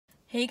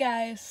Hey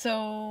guys,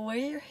 so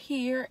we're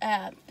here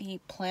at the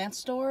plant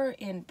store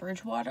in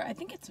Bridgewater. I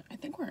think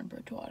we're in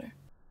Bridgewater.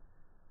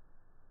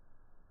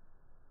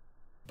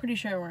 Pretty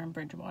sure we're in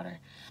Bridgewater.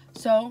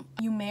 So,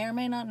 you may or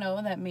may not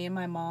know that me and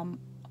my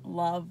mom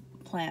love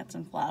plants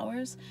and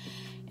flowers.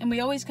 And we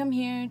always come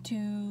here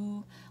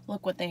to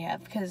look what they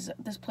have because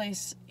this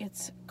place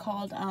it's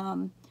called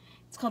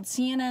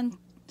C&N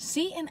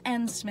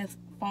Smith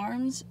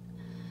Farms.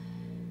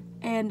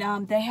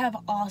 And they have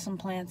awesome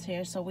plants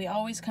here, so we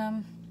always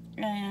come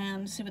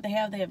and see what they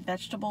have. They have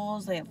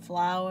vegetables, they have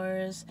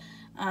flowers,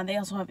 they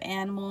also have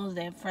animals,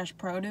 they have fresh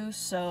produce.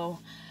 So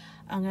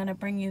I'm gonna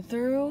bring you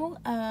through,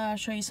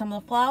 show you some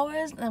of the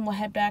flowers, then we'll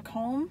head back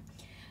home.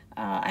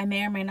 I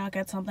may or may not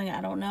get something,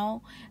 I don't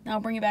know. Then I'll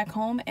bring you back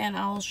home and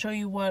I'll show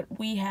you what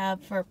we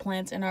have for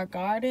plants in our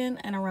garden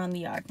and around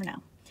the yard for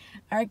now.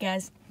 Alright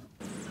guys.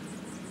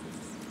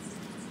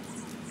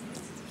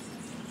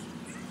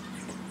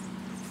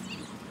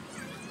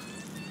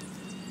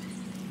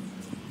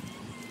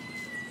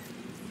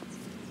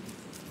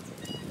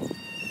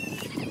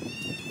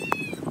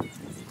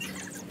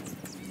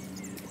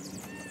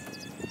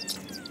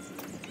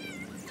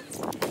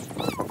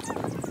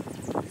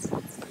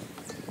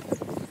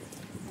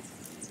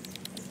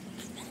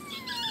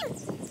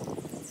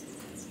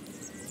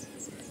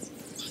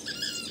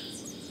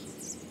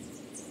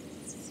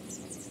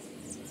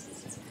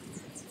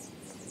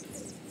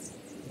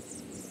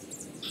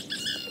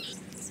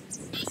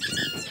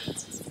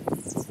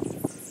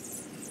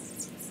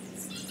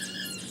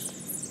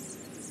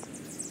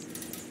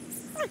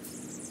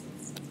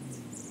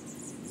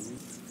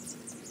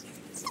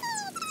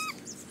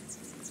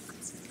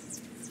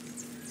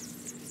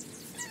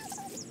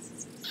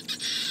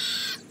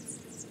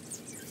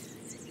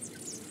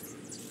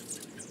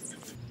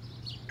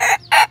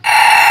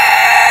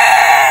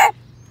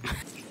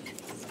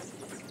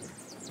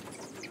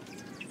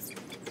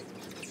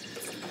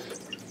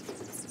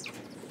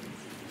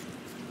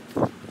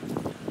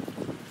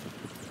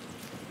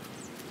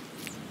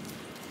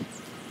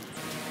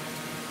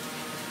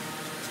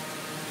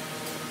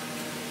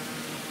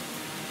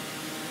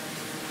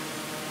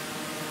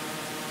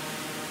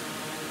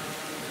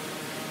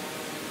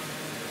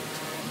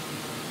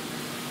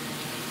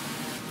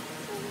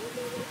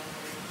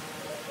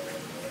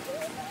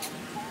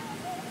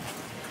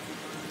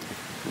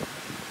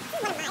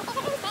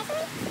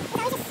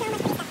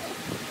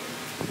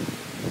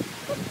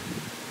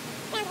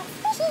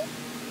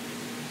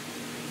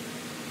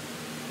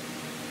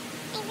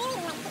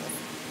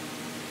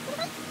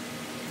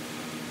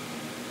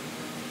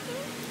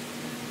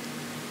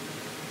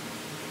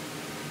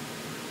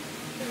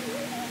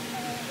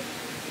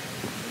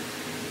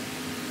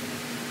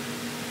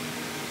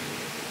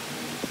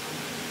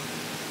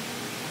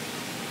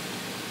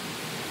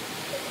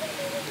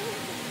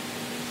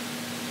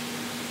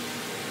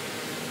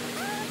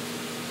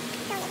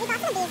 We bought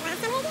some of these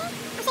last time we were here.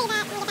 I'll show you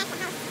that when we get back to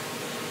the house.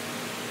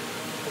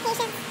 Be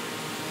patient.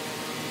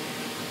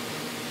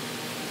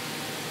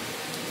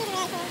 These are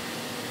really cool.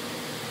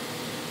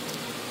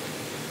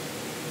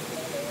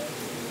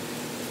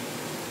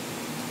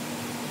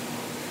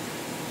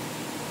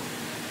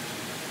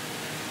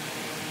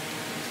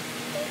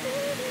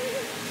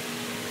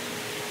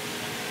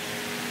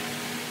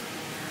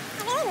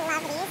 I really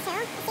love these too.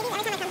 I see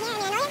these every time I come here. I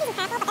mean, I know they're using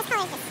purple, but this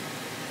color is just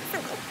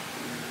something.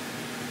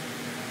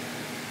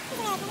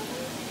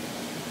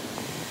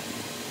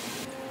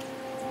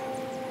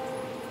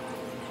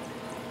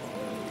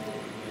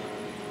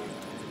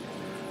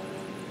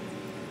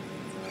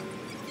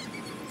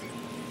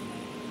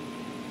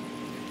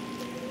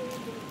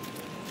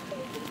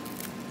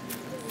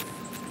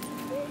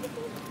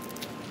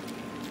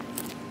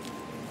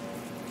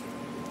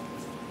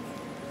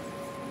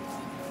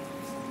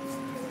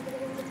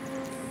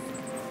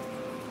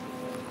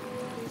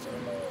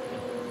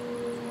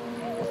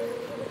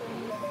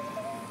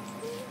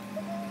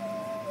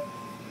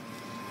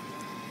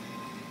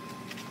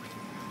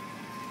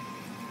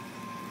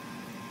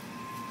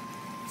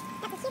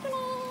 Got some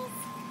cucumbers.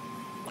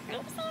 They're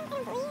aren't for sale, I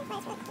don't believe, but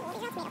it's really cool.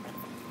 These are all tomato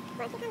plants.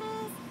 More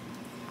cucumbers,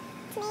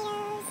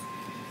 tomatoes,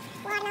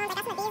 watermelons. I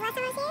got some of these last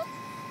time I was here.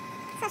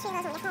 So I'll show you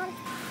those when we get home.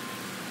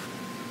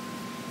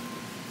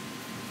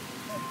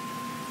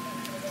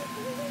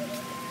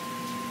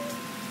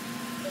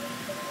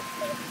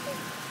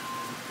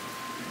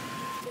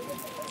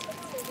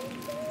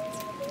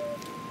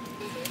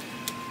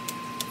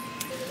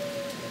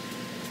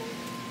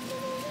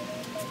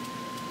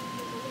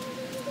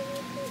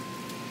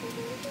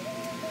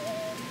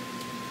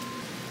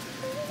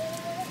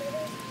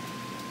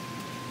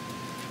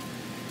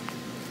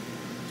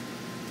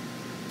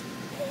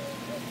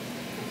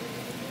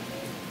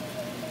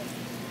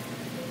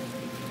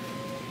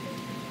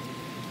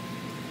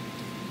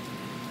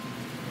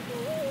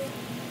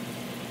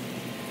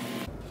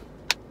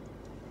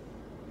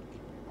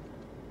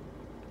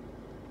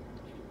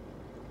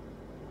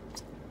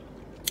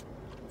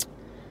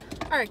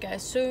 Alright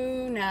guys,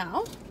 so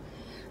now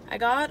I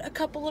got a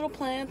couple little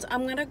plants.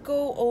 I'm gonna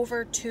go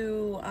over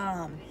to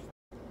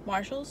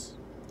Marshall's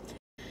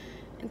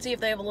and see if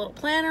they have a little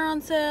planter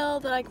on sale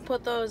that I can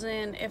put those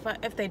in.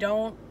 If they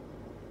don't,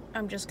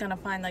 I'm just gonna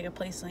find like a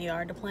place in the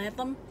yard to plant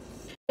them.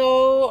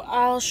 So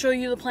I'll show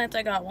you the plants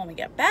I got when we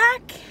get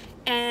back,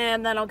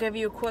 and then I'll give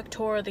you a quick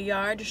tour of the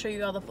yard to show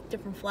you all the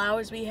different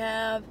flowers we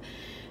have,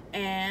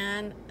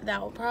 and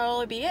that will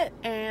probably be it.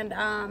 And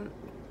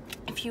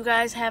if you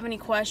guys have any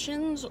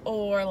questions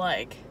or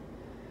like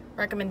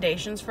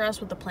recommendations for us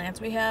with the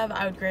plants we have,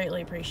 I would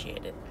greatly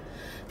appreciate it.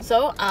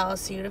 So I'll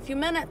see you in a few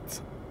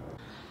minutes.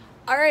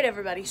 All right,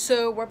 everybody,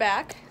 so we're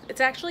back.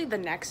 It's actually the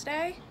next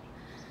day.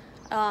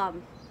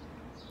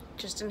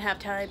 Just didn't have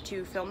time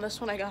to film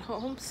this when I got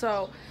home.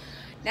 So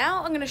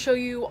now I'm gonna show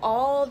you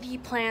all the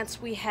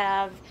plants we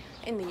have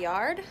in the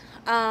yard.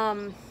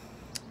 I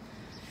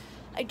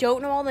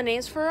don't know all the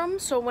names for them,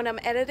 so when I'm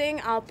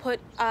editing, I'll put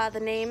the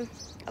name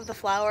of the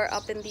flower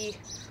up in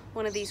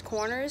one of these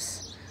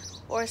corners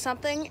or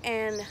something,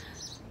 and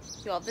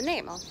you'll have the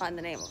name. I'll find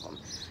the name of them.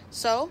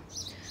 So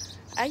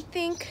I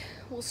think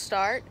we'll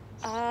start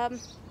out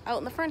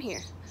in the front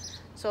here.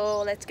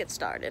 So let's get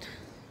started.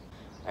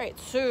 All right,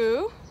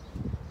 so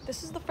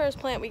this is the first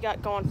plant we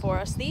got going for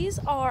us. These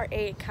are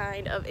a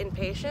kind of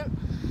impatient.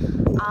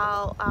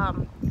 I'll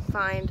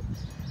find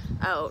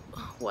out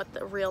what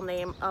the real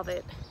name of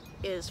it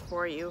is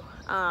for you.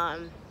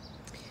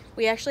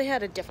 We actually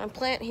had a different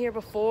plant here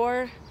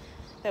before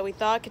that we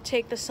thought could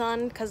take the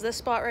sun, because this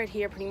spot right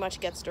here pretty much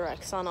gets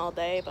direct sun all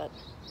day, but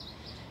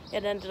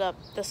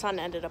the sun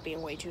ended up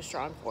being way too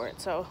strong for it.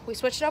 So we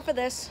switched it up for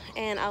this,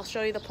 and I'll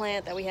show you the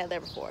plant that we had there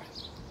before.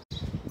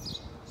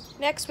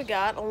 Next we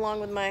got,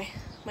 along with my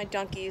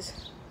donkeys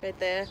right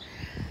there,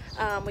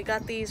 we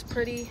got these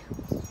pretty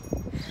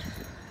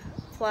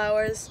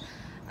flowers.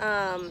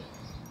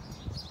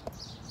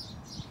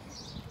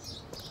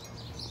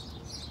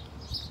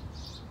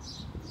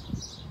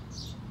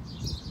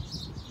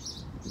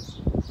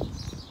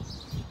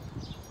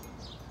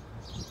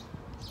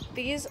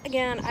 These,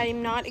 again,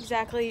 I'm not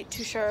exactly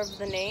too sure of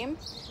the name.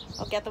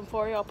 I'll get them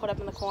for you, I'll put up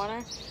in the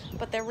corner.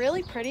 But they're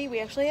really pretty. We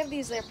actually have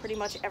these there pretty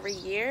much every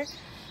year.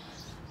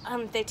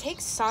 They take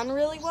sun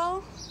really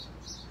well,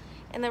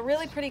 and they're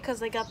really pretty because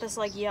they got this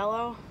like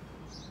yellow,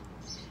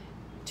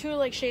 two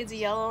like shades of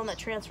yellow, and that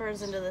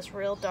transfers into this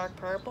real dark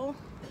purple.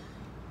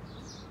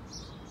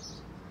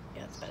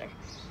 Yeah, that's better.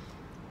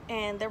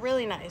 And they're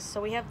really nice,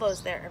 so we have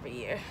those there every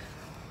year.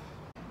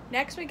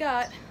 Next we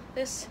got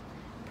this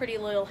pretty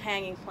little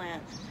hanging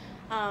plant.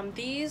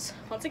 These,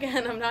 once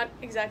again, I'm not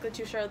exactly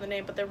too sure of the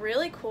name, but they're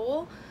really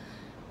cool.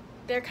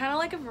 They're kind of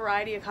like a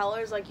variety of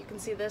colors. Like you can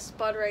see this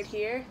bud right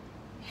here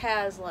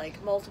has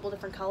like multiple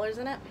different colors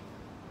in it,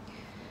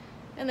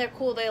 and they're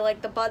cool. They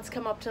like, the buds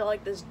come up to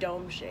like this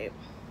dome shape.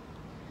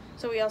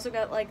 So we also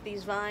got like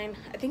these vine,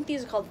 I think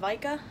these are called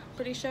Vica,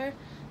 pretty sure,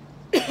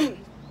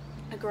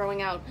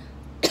 growing out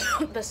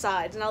the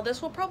sides. Now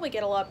this will probably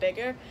get a lot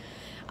bigger.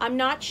 I'm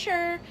not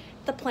sure.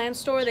 The plant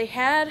store, they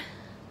had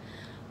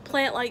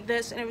plant like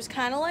this, and it was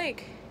kind of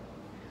like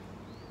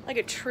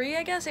a tree,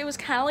 I guess. It was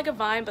kind of like a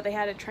vine, but they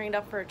had it trained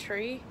up for a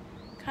tree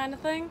kind of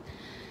thing.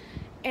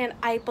 And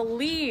I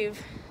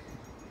believe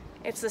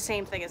it's the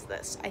same thing as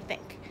this, I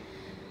think.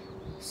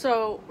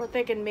 So we're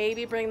thinking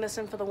maybe bring this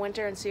in for the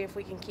winter and see if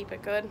we can keep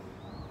it good.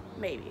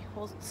 Maybe,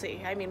 we'll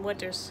see. I mean,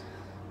 winter's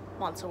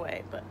months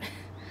away, but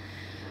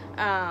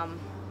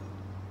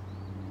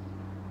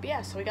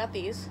yeah, so we got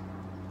these.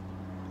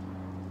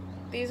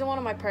 These are one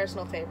of my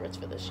personal favorites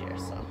for this year,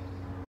 so.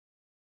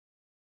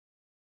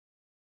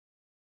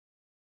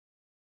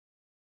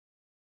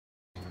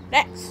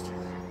 Next,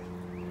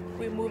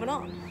 we're moving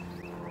on.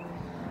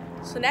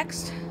 So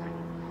next,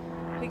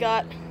 we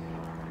got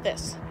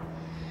this.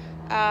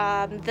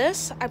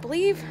 This, I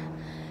believe,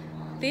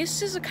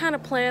 this is a kind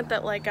of plant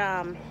that like,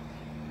 the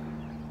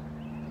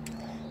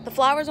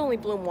flowers only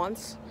bloom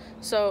once.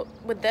 So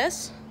with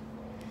this,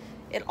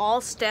 it all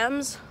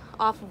stems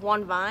off of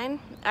one vine.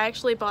 I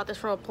actually bought this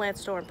from a plant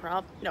store in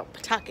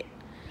Pawtucket,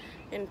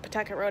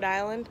 Rhode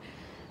Island.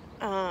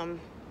 I'll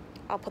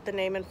put the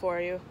name in for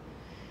you.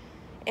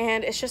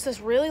 And it's just this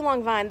really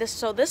long vine.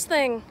 So this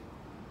thing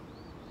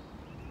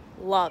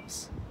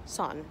loves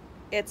sun.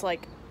 It's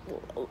like,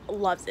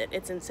 loves it.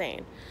 It's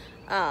insane.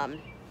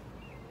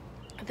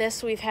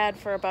 This we've had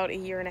for about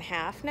 1.5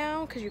 years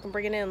now, because you can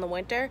bring it in the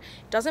winter.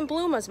 It doesn't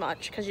bloom as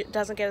much because it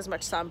doesn't get as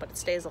much sun, but it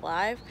stays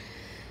alive.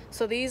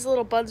 So these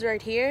little buds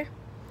right here,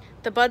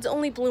 the buds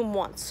only bloom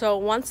once. So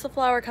once the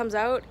flower comes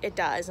out, it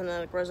dies, and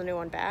then it grows a new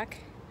one back.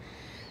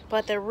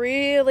 But they're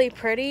really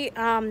pretty.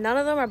 None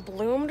of them are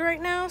bloomed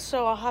right now,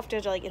 so I'll have to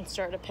like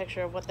insert a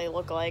picture of what they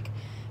look like.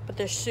 But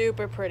they're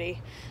super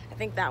pretty. I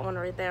think that one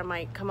right there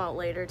might come out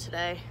later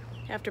today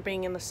after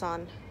being in the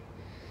sun.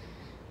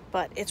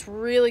 But it's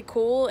really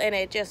cool, and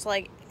it just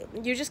like,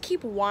 you just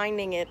keep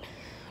winding it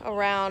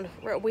around.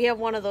 We have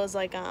one of those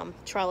like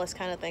trellis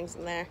kind of things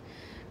in there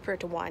for it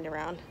to wind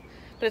around.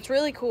 But it's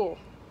really cool.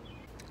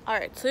 All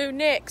right, so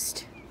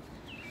next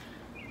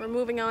we're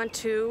moving on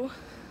to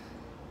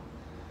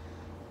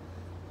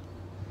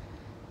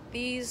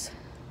these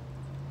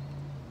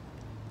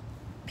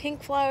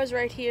pink flowers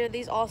right here.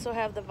 These also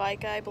have the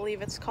Vica, I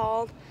believe it's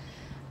called.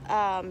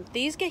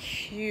 These get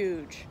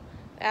huge,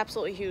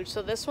 absolutely huge.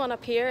 So this one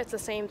up here, it's the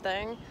same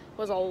thing,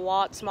 was a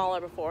lot smaller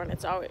before, and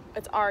it's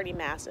already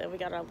massive. We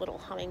got a little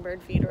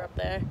hummingbird feeder up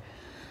there.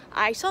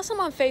 I saw some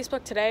on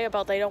Facebook today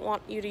about they don't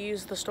want you to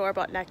use the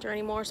store-bought nectar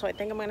anymore, so I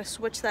think I'm going to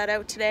switch that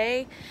out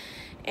today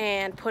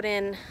and put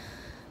in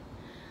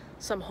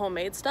some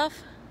homemade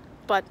stuff.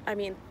 But I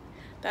mean,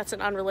 that's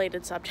an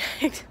unrelated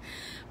subject.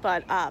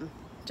 But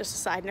just a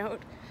side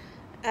note.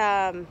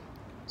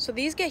 So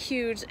these get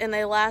huge and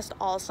they last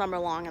all summer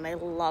long, and they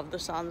love the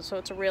sun. So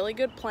it's a really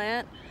good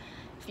plant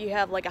if you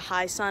have like a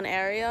high sun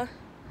area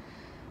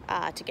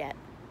to get.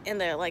 And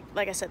they're like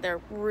I said,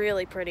 they're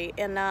really pretty.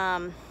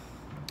 And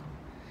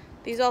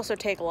these also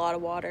take a lot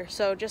of water.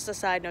 So just a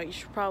side note, you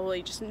should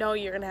probably just know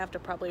you're gonna have to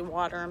probably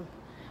water them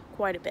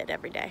quite a bit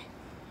every day.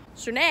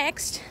 So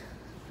next,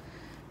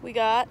 we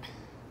got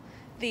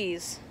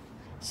these.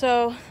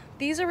 So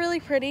these are really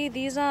pretty.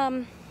 These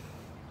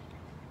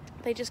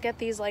they just get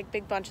these like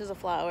big bunches of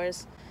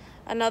flowers.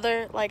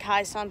 Another like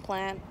high sun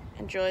plant,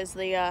 enjoys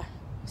the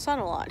sun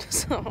a lot.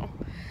 So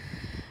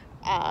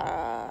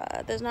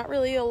there's not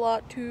really a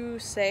lot to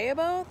say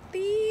about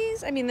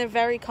these. I mean, they're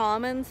very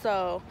common,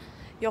 so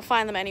you'll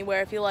find them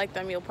anywhere. If you like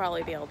them, you'll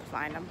probably be able to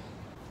find them.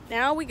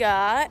 Now we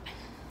got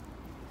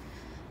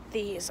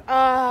these.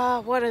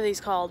 What are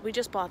these called? We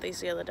just bought these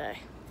the other day.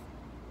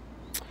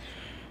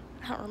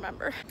 I don't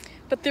remember.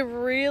 But they're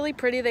really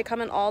pretty. They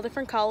come in all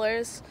different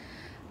colors.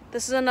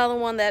 This is another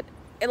one that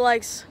it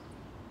likes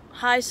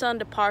high sun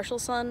to partial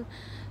sun.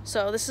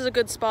 So this is a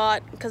good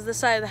spot because this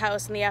side of the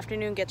house in the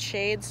afternoon gets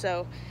shade,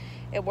 so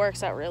it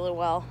works out really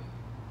well.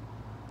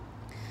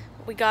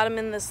 We got them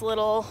in this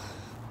little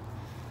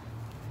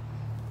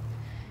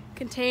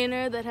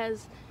container that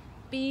has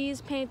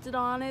bees painted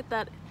on it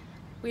that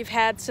we've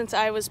had since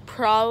I was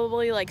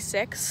probably like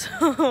 6,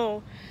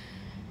 so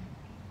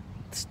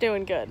it's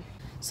doing good.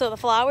 So the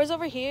flowers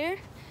over here,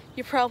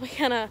 you're probably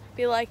gonna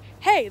be like,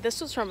 hey,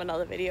 this was from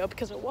another video,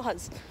 because it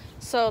was.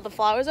 So the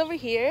flowers over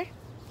here,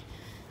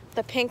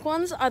 the pink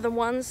ones are the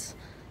ones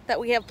that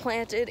we have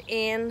planted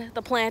in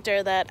the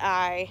planter that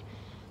I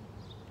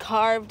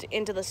carved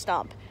into the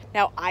stump.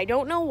 Now, I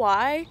don't know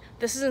why.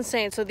 This is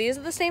insane. So these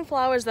are the same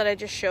flowers that I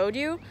just showed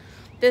you.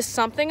 There's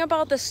something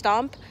about the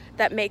stump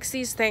that makes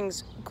these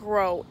things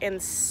grow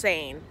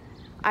insane.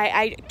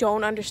 I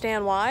don't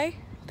understand why.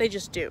 They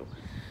just do.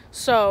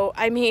 So,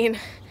 I mean,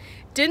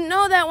 didn't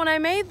know that when I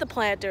made the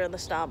planter and the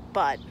stump,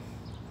 but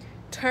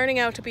turning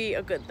out to be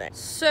a good thing.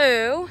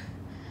 So,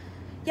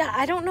 yeah,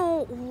 I don't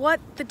know what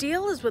the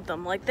deal is with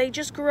them. Like, they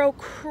just grow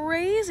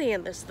crazy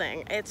in this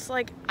thing. It's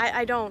like,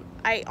 I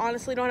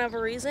honestly don't have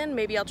a reason.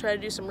 Maybe I'll try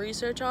to do some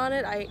research on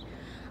it.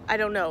 I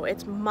don't know.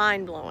 It's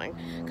mind-blowing.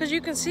 Because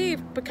you can see,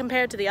 but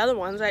compared to the other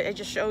ones I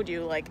just showed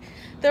you, like,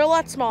 they're a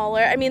lot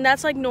smaller. I mean,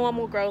 that's like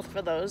normal growth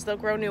for those. They'll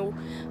grow new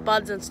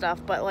buds and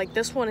stuff, but like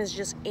this one is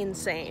just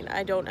insane.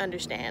 I don't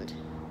understand.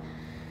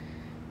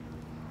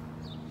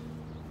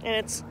 And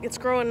it's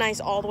growing nice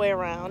all the way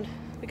around.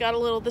 We got a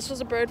little, this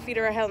was a bird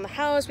feeder I had in the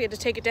house. We had to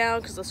take it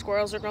down because the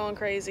squirrels are going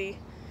crazy.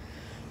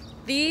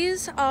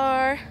 These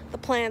are the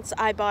plants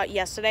I bought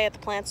yesterday at the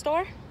plant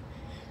store.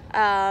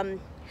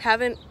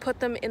 Haven't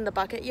put them in the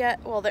bucket yet.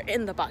 Well, they're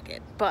in the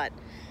bucket, but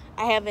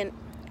I haven't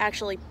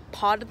actually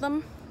potted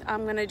them.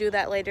 I'm gonna do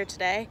that later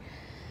today.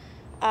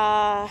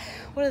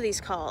 What are these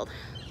called?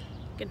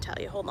 I can tell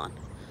you, hold on.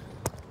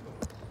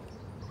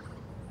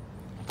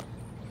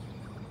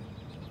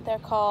 They're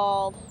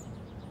called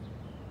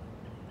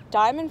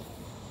Diamond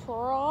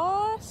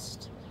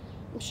Frost.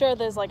 I'm sure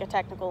there's like a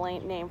technical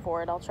name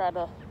for it. I'll try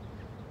to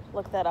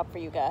look that up for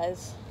you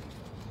guys.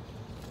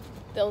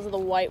 Those are the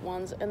white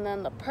ones, and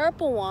then the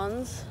purple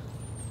ones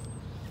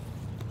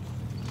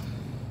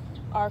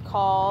are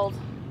called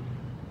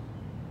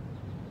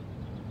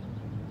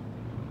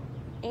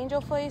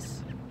Angel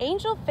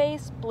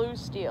Face Blue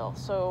Steel.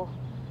 So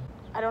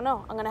I don't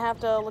know. I'm gonna have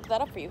to look that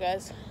up for you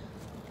guys.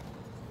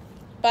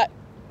 But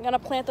I'm gonna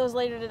plant those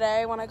later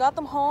today. When I got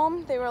them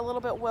home, they were a little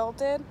bit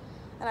wilted,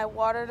 and I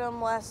watered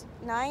them last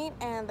night,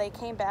 and they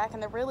came back,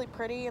 and they're really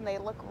pretty, and they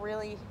look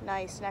really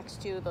nice next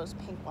to those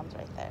pink ones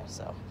right there.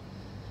 So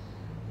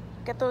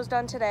get those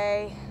done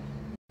today.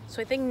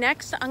 So I think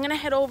next I'm gonna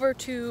head over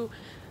to,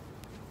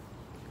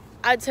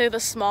 I'd say, the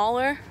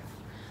smaller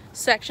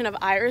section of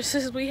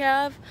irises we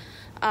have.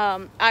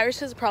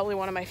 Irises are probably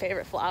one of my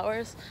favorite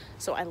flowers,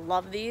 so I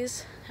love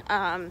these.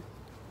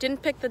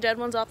 Didn't pick the dead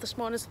ones off this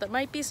morning, so there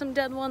might be some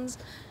dead ones.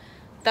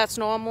 That's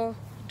normal,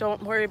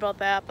 don't worry about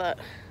that. But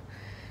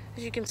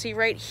as you can see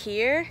right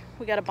here,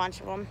 we got a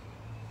bunch of them.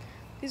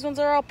 These ones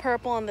are all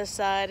purple on this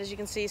side. As you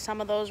can see, some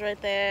of those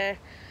right there,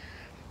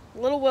 a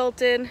little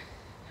wilted.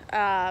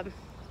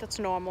 That's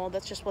normal.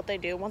 That's just what they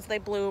do. Once they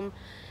bloom,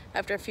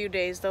 after a few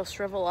days, they'll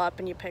shrivel up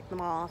and you pick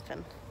them off.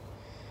 And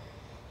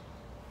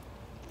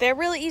they're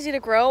really easy to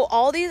grow.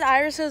 All these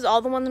irises,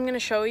 all the ones I'm going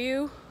to show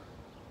you,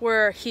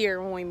 were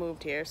here when we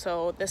moved here.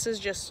 So this is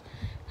just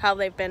how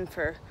they've been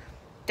for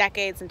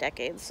decades and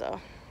decades. So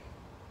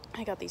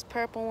I got these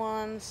purple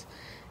ones.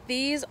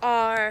 These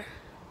are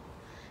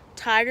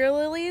tiger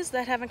lilies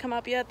that haven't come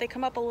up yet. They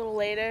come up a little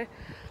later.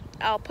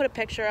 I'll put a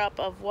picture up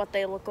of what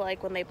they look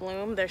like when they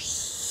bloom. They're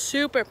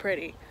super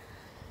pretty.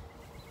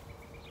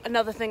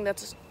 Another thing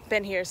that's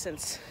been here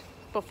since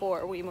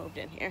before we moved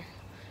in here,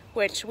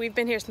 which we've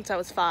been here since I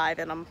was 5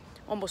 and I'm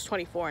almost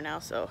 24 now,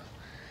 so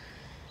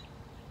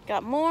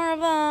got more of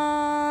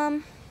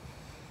them.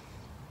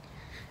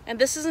 And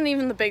this isn't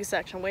even the big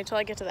section. Wait till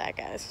I get to that,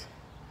 guys.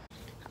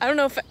 I don't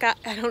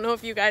know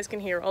if you guys can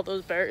hear all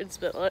those birds,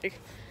 but like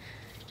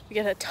we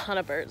get a ton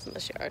of birds in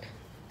this yard.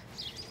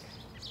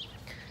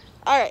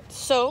 All right,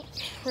 so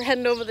we're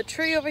heading over the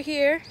tree over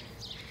here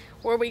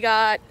where we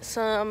got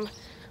some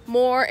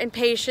more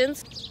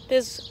impatiens.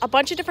 There's a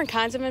bunch of different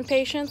kinds of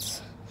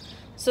impatiens.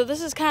 So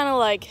this is kind of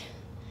like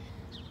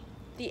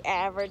the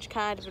average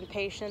kind of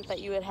impatient that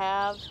you would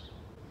have.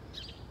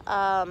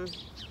 I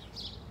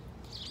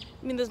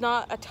mean, there's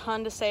not a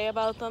ton to say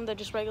about them. They're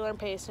just regular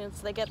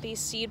impatiens. They get these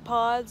seed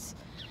pods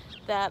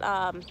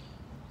that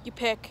you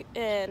pick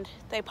and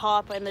they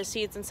pop and there's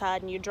seeds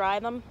inside and you dry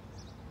them.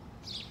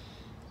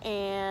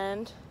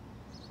 And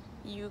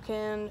you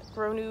can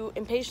grow new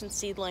impatiens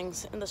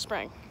seedlings in the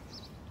spring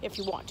if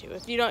you want to.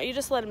 If you don't, you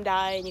just let them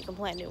die and you can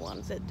plant new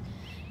ones.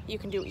 You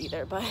can do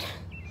either, but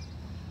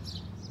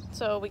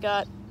so we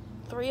got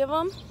 3 of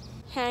them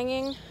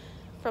hanging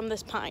from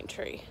this pine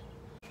tree.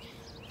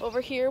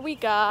 Over here we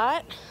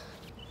got,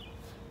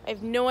 I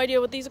have no idea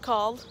what these are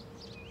called.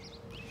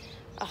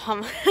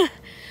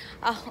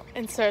 I'll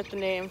insert the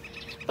name,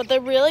 but they're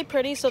really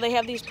pretty. So they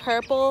have these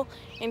purple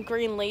and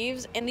green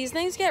leaves, and these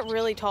things get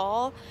really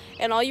tall,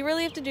 and all you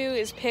really have to do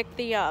is pick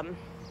the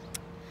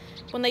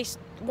when they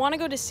want to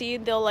go to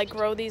seed, they'll like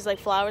grow these like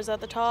flowers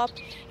at the top,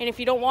 and if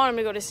you don't want them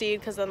to go to seed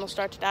because then they'll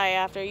start to die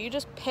after, you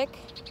just pick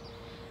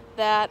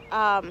that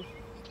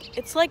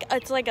it's like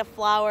a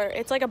flower,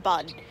 it's like a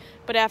bud,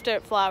 but after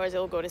it flowers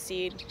it'll go to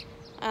seed.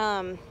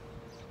 You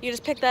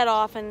just pick that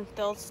off and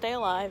they'll stay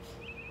alive.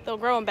 They'll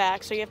grow them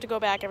back, so you have to go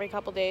back every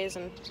couple days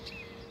and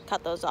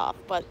cut those off.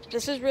 But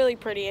this is really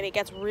pretty and it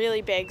gets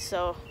really big,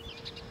 so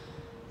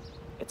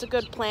it's a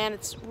good plant.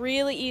 It's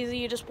really easy,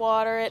 you just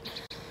water it.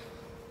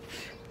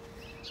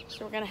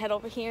 So we're gonna head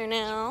over here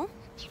now.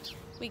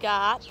 We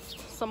got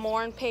some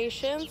more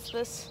impatiens.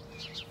 This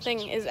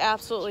thing is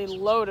absolutely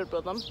loaded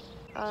with them.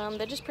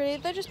 They're just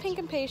pretty, they're just pink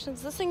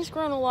impatiens. This thing's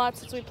grown a lot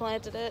since we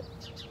planted it.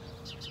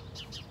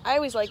 I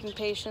always liked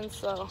impatiens,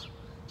 so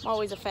I'm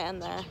always a fan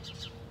there.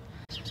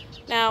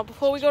 Now,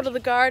 before we go to the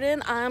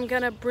garden, I'm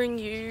gonna bring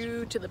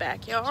you to the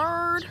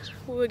backyard.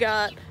 We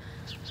got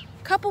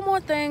a couple more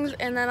things,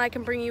 and then I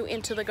can bring you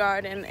into the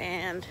garden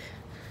and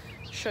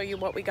show you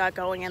what we got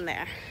going in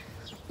there.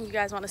 You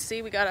guys wanna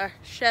see, we got our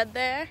shed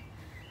there.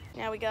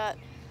 Now we got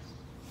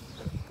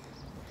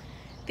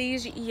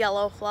these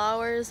yellow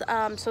flowers.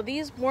 So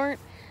these weren't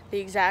the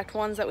exact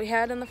ones that we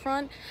had in the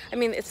front. I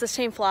mean, it's the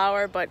same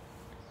flower, but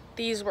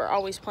these were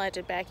always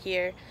planted back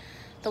here.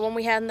 The one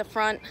we had in the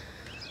front,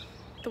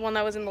 the one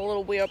that was in the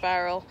little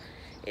wheelbarrow,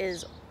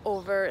 is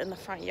over in the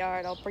front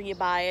yard. I'll bring you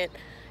by it.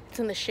 It's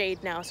in the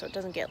shade now, so it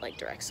doesn't get like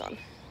direct sun.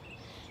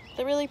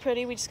 They're really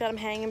pretty. We just got them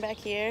hanging back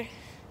here.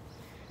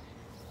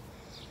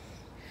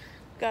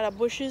 Got our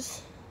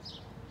bushes,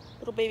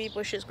 little baby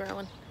bushes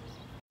growing.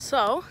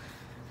 So,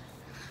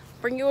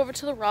 bring you over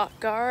to the rock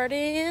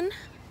garden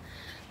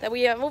that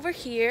we have over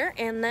here,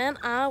 and then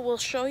I will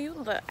show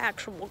you the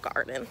actual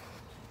garden.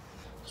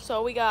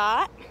 So we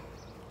got,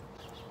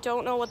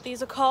 don't know what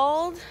these are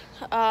called,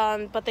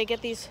 but they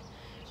get these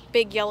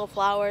big yellow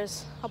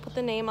flowers. I'll put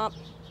the name up.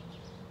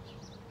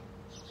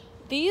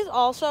 These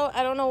also,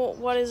 I don't know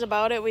what is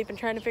about it. We've been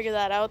trying to figure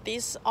that out.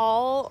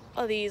 All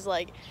of these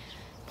like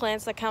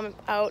plants that come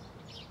out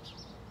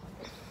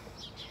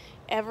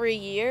every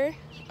year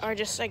are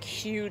just like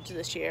huge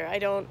this year.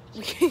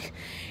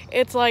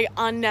 It's like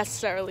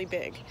unnecessarily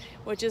big,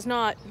 which is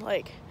not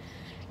like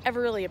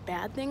ever really a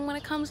bad thing when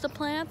it comes to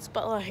plants,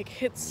 but like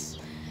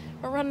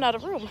we're running out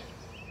of room.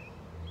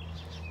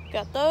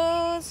 Got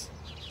those,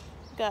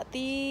 got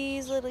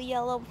these little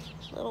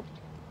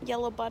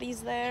yellow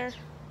buddies there.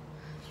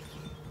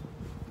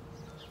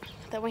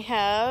 Then we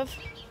have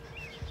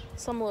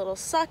some little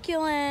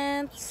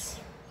succulents,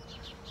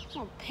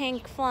 little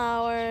pink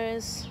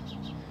flowers.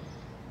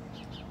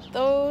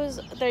 Those,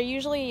 they're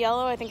usually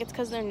yellow. I think it's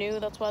because they're new,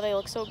 that's why they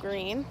look so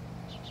green.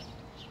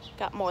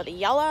 Got more of the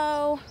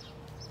yellow.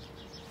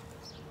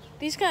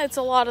 These guys, it's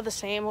a lot of the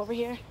same over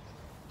here.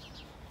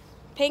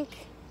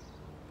 Pink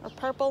or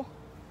purple.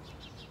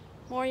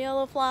 More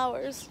yellow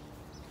flowers.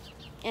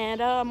 And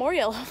more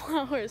yellow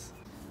flowers.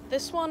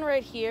 This one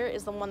right here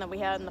is the one that we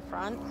had in the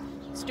front.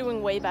 It's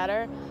doing way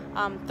better.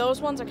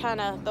 Those ones are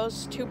kind of,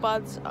 those two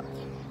buds,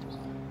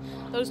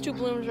 those two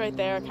blooms right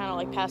there are kind of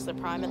like past their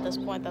prime at this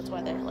point. That's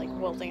why they're like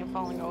wilting and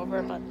falling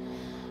over. But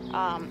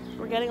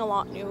we're getting a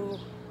lot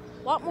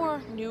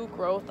more new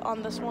growth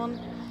on this one.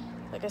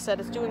 Like I said,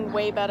 it's doing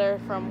way better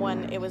from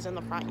when it was in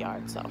the front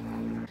yard. So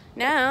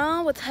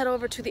now let's head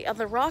over to the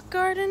other rock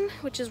garden,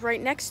 which is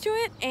right next to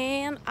it,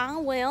 and I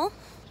will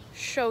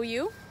show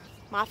you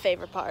my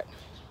favorite part.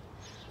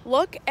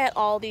 Look at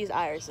all these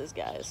irises,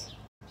 guys.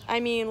 I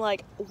mean,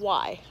 like,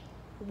 why?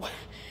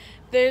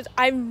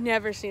 I've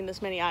never seen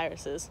this many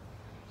irises.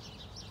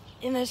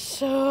 And they're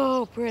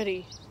so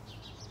pretty.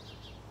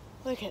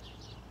 Look at,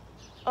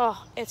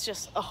 oh, it's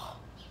just, oh.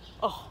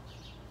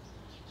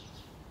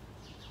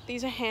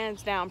 These are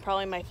hands down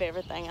probably my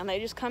favorite thing, and they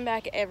just come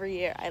back every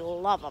year. I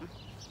love them.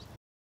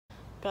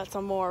 Got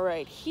some more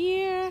right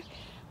here.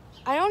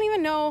 I don't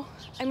even know,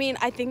 I mean,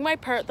 I think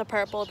the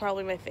purple are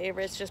probably my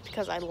favorites just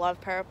because I love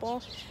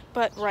purple,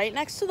 but right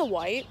next to the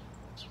white,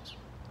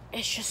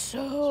 it's just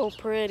so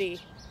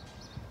pretty.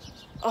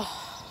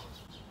 Oh.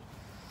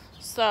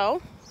 So,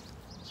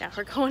 now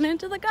we're going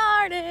into the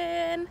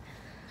garden.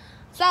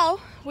 So,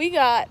 we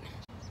got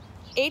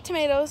 8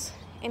 tomatoes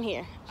in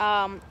here.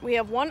 We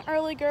have 1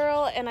 early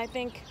girl and I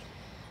think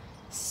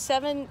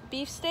 7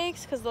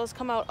 beefsteaks because those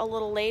come out a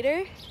little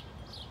later.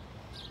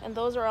 And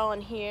those are all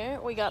in here.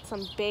 We got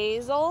some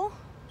basil,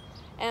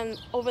 and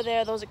over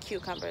there, those are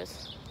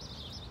cucumbers.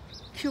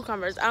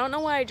 Cucumbers. I don't know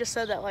why I just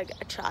said that like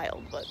a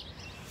child, but.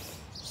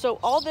 So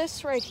all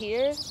this right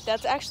here,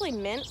 that's actually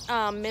mint.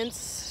 Mint's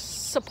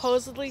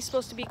supposedly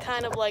supposed to be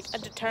kind of like a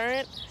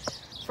deterrent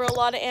for a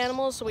lot of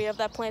animals, so we have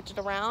that planted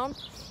around.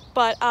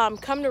 But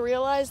come to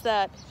realize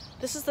that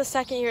this is the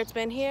 2nd year it's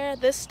been here.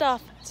 This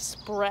stuff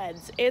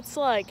spreads. It's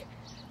like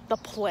the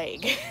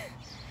plague.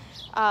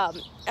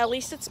 At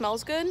least it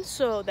smells good,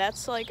 so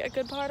that's like a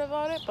good part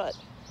about it. But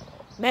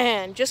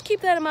man, just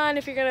keep that in mind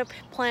if you're gonna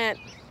plant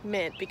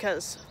mint,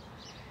 because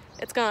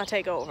it's gonna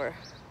take over.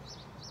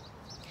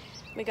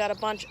 We got a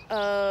bunch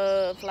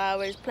of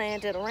flowers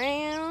planted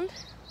around.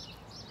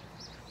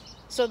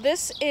 So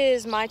this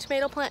is my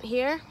tomato plant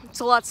here.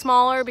 It's a lot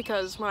smaller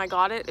because when I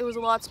got it, it was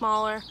a lot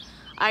smaller.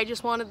 I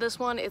just wanted this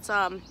one. It's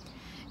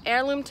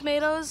heirloom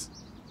tomatoes.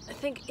 I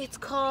think it's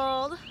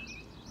called,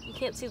 you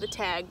can't see the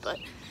tag, but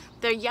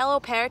they're yellow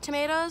pear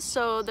tomatoes,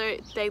 so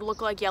they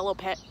look like yellow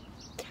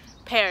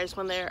pears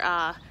when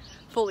they're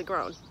fully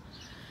grown.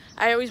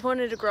 I always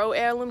wanted to grow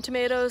heirloom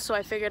tomatoes, so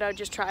I figured I'd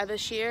just try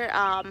this year.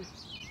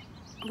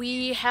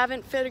 We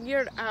haven't really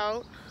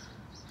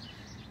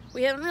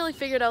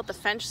figured out the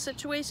fence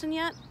situation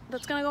yet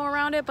that's gonna go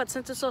around it, but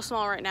since it's so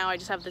small right now, I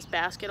just have this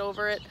basket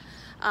over it.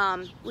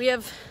 We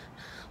have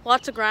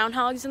lots of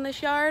groundhogs in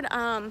this yard,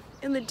 and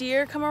the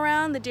deer come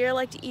around. The deer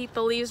like to eat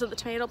the leaves of the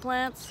tomato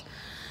plants,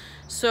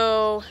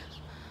 so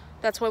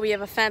that's why we have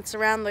a fence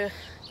around the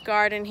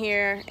garden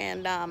here,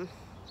 and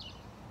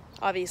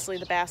obviously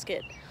the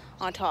basket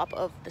on top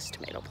of this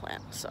tomato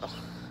plant. So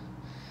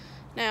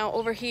now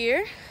over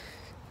here,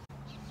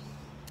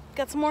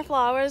 got some more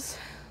flowers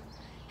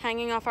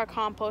hanging off our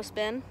compost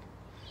bin.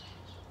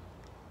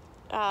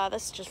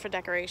 This is just for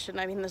decoration.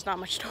 I mean, there's not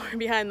much story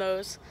behind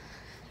those.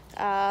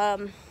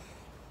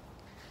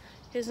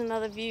 Here's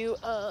another view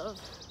of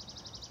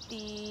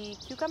the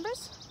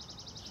cucumbers.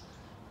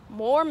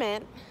 More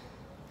mint.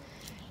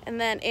 And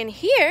then in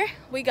here,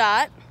 we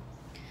got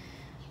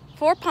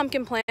 4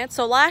 pumpkin plants.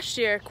 So last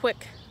year,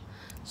 quick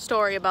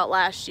story about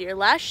last year.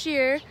 Last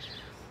year,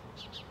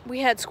 we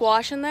had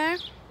squash in there,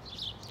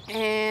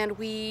 and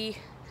we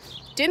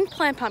didn't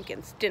plant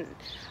pumpkins,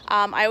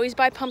 I always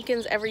buy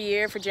pumpkins every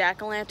year for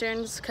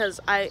jack-o'-lanterns because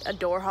I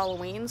adore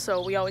Halloween,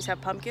 so we always have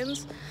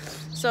pumpkins.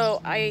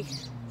 So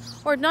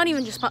or not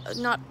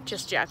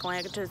just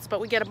jack-o'-lanterns,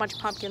 but we get a bunch of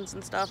pumpkins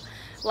and stuff.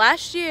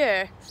 Last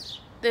year,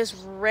 this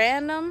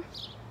random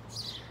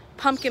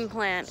pumpkin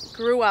plant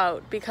grew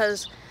out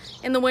because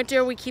in the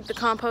winter we keep the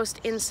compost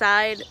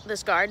inside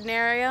this garden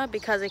area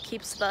because it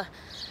keeps the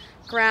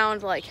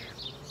ground like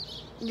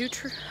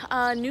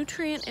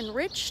nutrient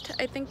enriched,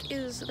 I think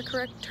is the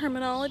correct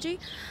terminology.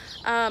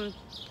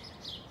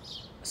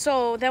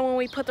 So then when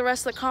we put the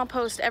rest of the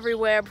compost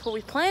everywhere before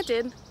we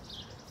planted,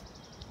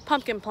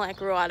 pumpkin plant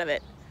grew out of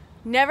it.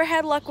 Never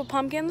had luck with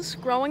pumpkins,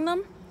 growing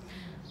them,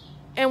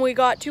 and we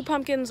got 2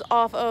 pumpkins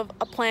off of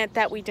a plant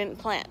that we didn't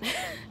plant.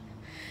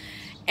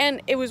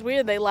 And it was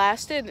weird, they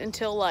lasted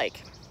until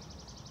like,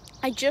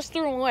 I just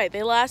threw them away.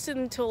 They lasted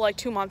until like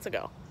 2 months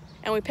ago,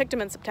 and we picked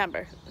them in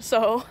September.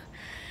 So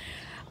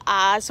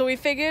we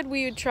figured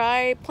we would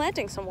try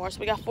planting some more. So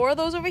we got 4 of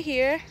those over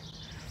here.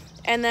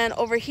 And then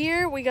over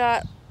here, we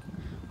got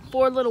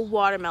 4 little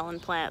watermelon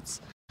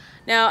plants.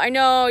 Now, I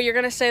know you're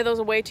gonna say those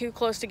are way too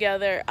close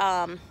together.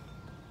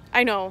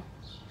 I know.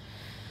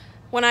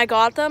 When I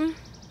got them,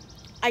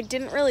 I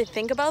didn't really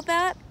think about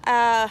that.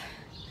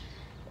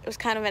 It was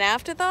kind of an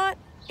afterthought.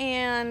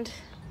 And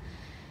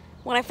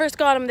when I first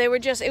got them,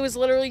 it was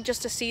literally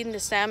just a seed and a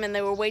stem, and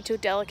they were way too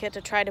delicate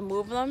to try to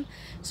move them.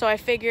 So I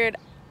figured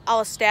I'll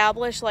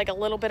establish like a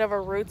little bit of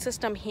a root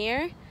system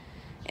here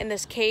in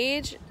this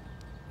cage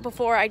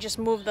before I just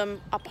move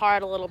them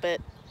apart a little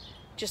bit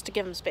just to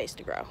give them space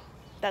to grow.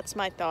 That's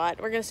my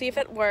thought. We're gonna see if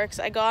it works.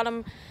 I got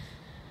them.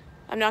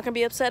 I'm not gonna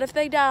be upset if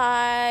they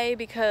die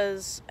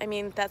because, I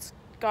mean, that's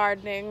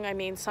gardening. I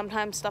mean,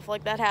 sometimes stuff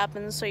like that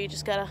happens, so you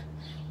just gotta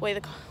weigh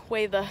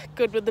the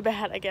good with the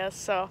bad, I guess.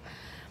 So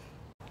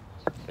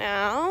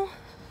now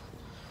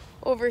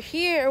over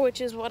here,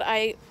 which is what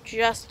I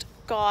just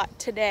got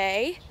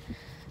today,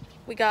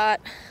 we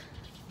got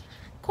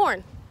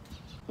corn.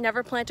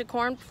 Never planted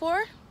corn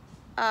before.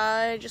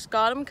 I just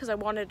got them because I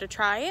wanted to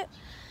try it.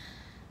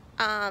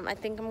 I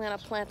think I'm gonna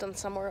plant them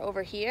somewhere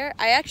over here.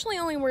 I actually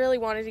only really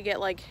wanted to get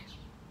like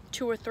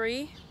 2 or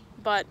 3,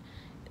 but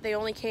they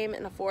only came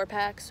in a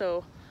 4-pack,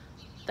 so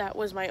that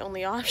was my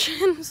only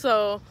option.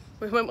 So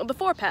we went with the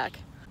 4-pack.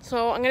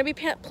 So I'm gonna be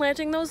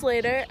planting those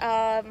later.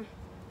 By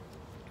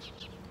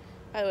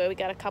the way, we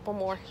got a couple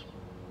more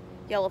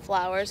yellow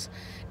flowers.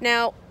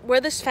 Now,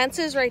 where this fence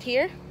is right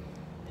here,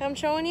 that I'm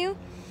showing you,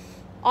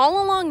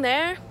 all along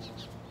there,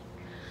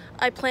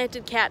 I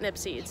planted catnip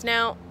seeds.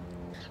 Now,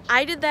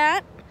 I did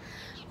that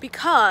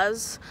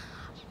because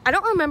I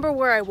don't remember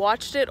where I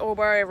watched it or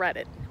where I read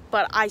it,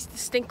 but I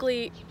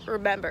distinctly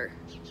remember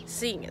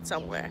seeing it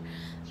somewhere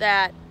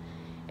that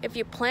if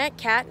you plant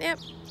catnip,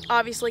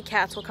 obviously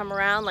cats will come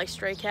around, like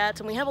stray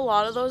cats, and we have a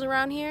lot of those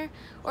around here,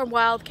 or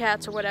wild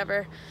cats or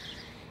whatever,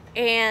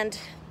 and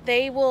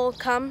they will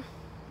come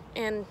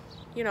and,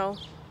 you know,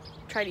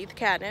 try to eat the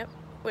catnip,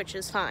 which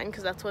is fine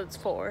because that's what it's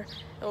for.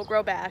 It will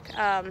grow back,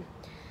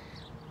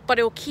 but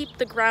it will keep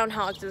the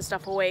groundhogs and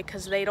stuff away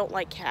because they don't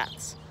like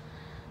cats.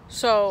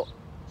 So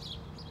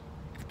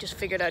I just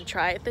figured I'd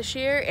try it this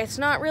year. It's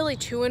not really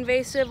too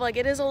invasive, like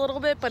it is a little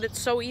bit, but it's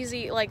so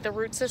easy. Like the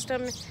root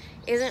system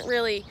isn't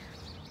really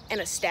an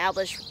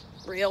established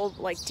real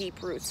like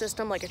deep root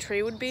system like a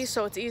tree would be,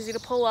 so it's easy to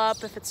pull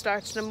up if it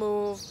starts to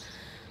move.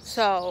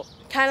 So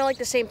kind of like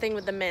the same thing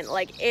with the mint,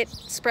 like it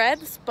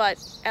spreads,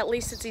 but at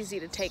least it's easy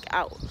to take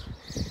out.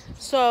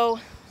 So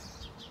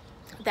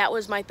that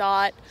was my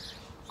thought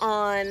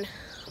on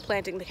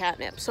planting the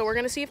catnip. So we're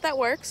gonna see if that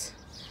works.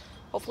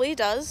 Hopefully it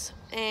does.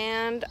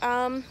 And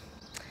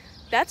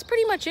that's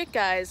pretty much it,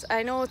 guys.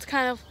 I know it's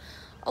kind of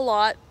a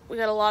lot. We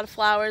got a lot of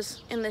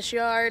flowers in this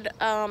yard,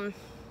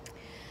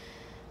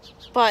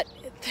 but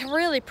they're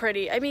really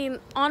pretty. I mean,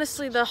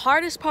 honestly, the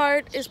hardest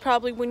part is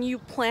probably when you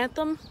plant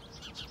them,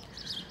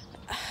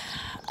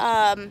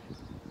 and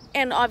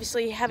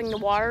obviously having to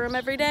water them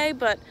every day,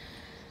 but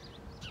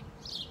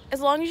as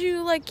long as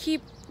you like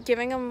keep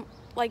giving them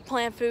like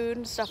plant food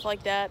and stuff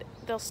like that,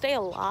 they'll stay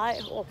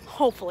alive. Well,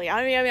 hopefully.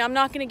 I mean, I'm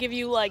not gonna give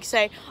you like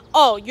say,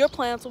 oh, your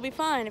plants will be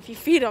fine if you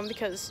feed them,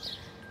 because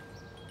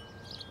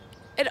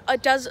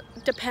it does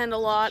depend a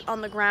lot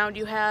on the ground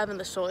you have and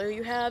the soil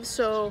you have.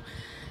 So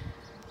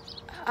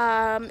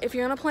if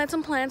you're gonna plant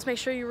some plants, make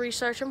sure you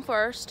research them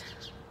first,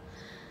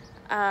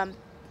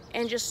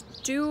 and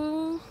just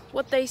do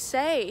what they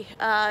say.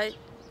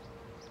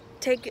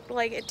 Take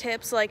like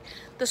tips like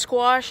the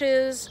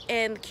squashes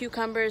and the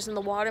cucumbers and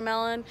the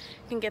watermelon.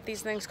 You can get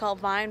these things called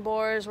vine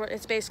borers, where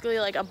it's basically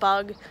like a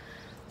bug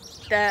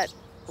that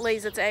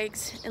lays its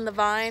eggs in the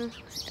vine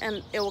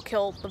and it will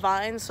kill the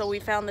vine. So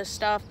we found this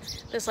stuff,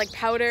 this like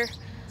powder,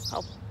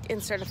 I'll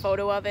insert a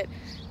photo of it,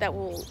 that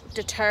will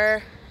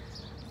deter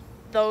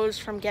those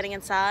from getting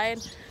inside,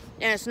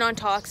 and it's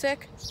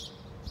non-toxic.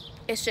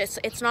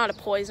 It's not a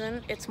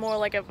poison. It's more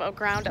like a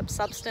ground up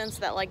substance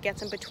that like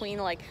gets in between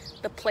like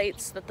the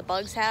plates that the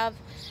bugs have,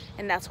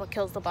 and that's what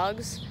kills the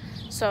bugs.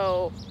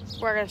 So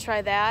we're gonna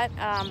try that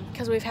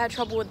because we've had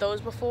trouble with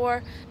those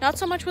before. Not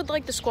so much with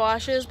like the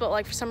squashes, but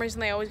like for some reason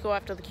they always go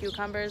after the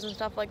cucumbers and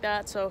stuff like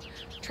that. So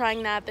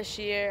trying that this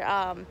year.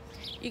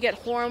 You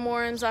get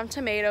hornworms on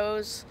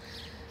tomatoes.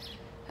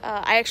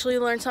 I actually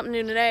learned something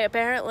new today.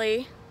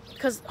 Apparently,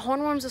 because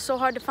hornworms are so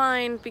hard to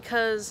find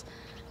because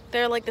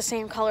they're like the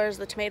same color as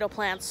the tomato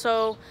plants.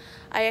 So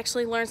I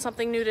actually learned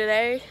something new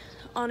today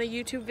on a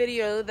YouTube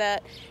video,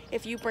 that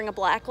if you bring a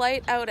black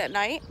light out at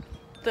night,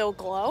 they'll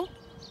glow,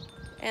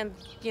 and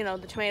you know,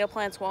 the tomato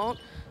plants won't.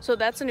 So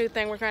that's a new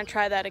thing. We're gonna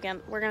try that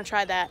again. We're gonna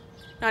try that,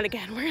 not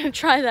again, we're gonna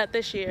try that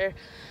this year.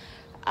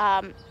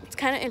 It's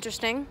kind of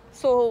interesting,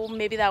 so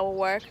maybe that will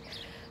work.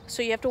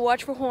 So you have to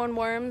watch for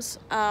hornworms.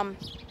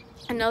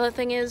 Another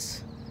thing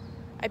is,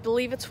 I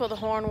believe it's for the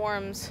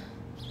hornworms,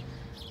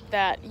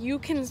 that you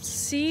can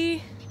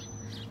see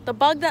the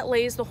bug that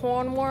lays the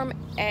hornworm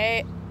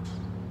egg.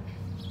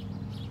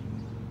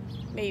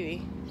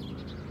 Maybe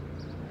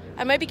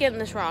I might be getting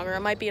this wrong, or it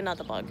might be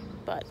another bug,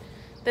 but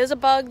there's a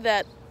bug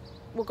that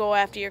will go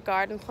after your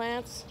garden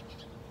plants,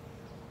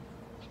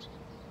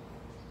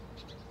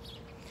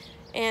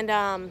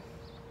 and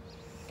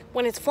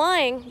when it's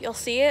flying, you'll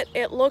see it.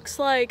 It looks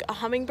like a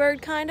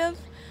hummingbird kind of,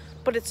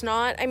 but it's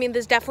not. I mean,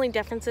 there's definitely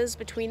differences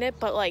between it,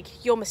 but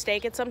like you'll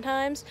mistake it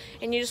sometimes,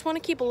 and you just want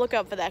to keep a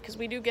lookout for that, because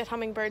we do get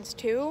hummingbirds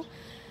too,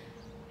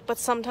 but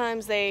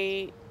sometimes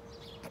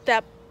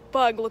that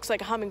bug looks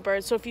like a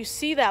hummingbird. So if you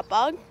see that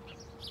bug,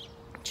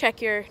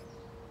 check your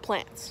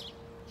plants,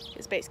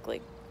 is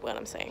basically what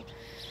I'm saying.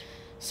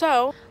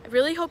 So I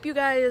really hope you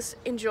guys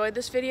enjoyed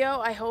this video.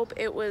 I hope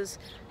it was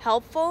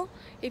helpful.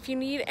 If you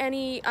need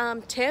any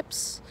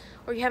tips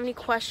or you have any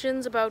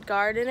questions about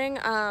gardening,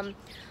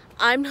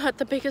 I'm not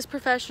the biggest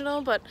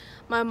professional, but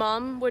my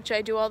mom, which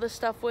I do all this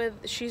stuff with,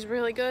 she's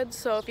really good.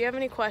 So if you have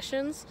any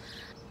questions,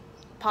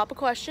 pop a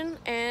question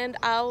and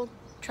I'll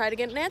try to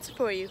get an answer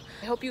for you.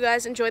 I hope you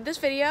guys enjoyed this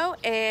video,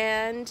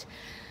 and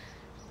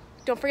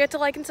don't forget to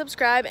like and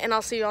subscribe, and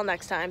I'll see you all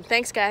next time.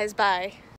 Thanks guys, bye.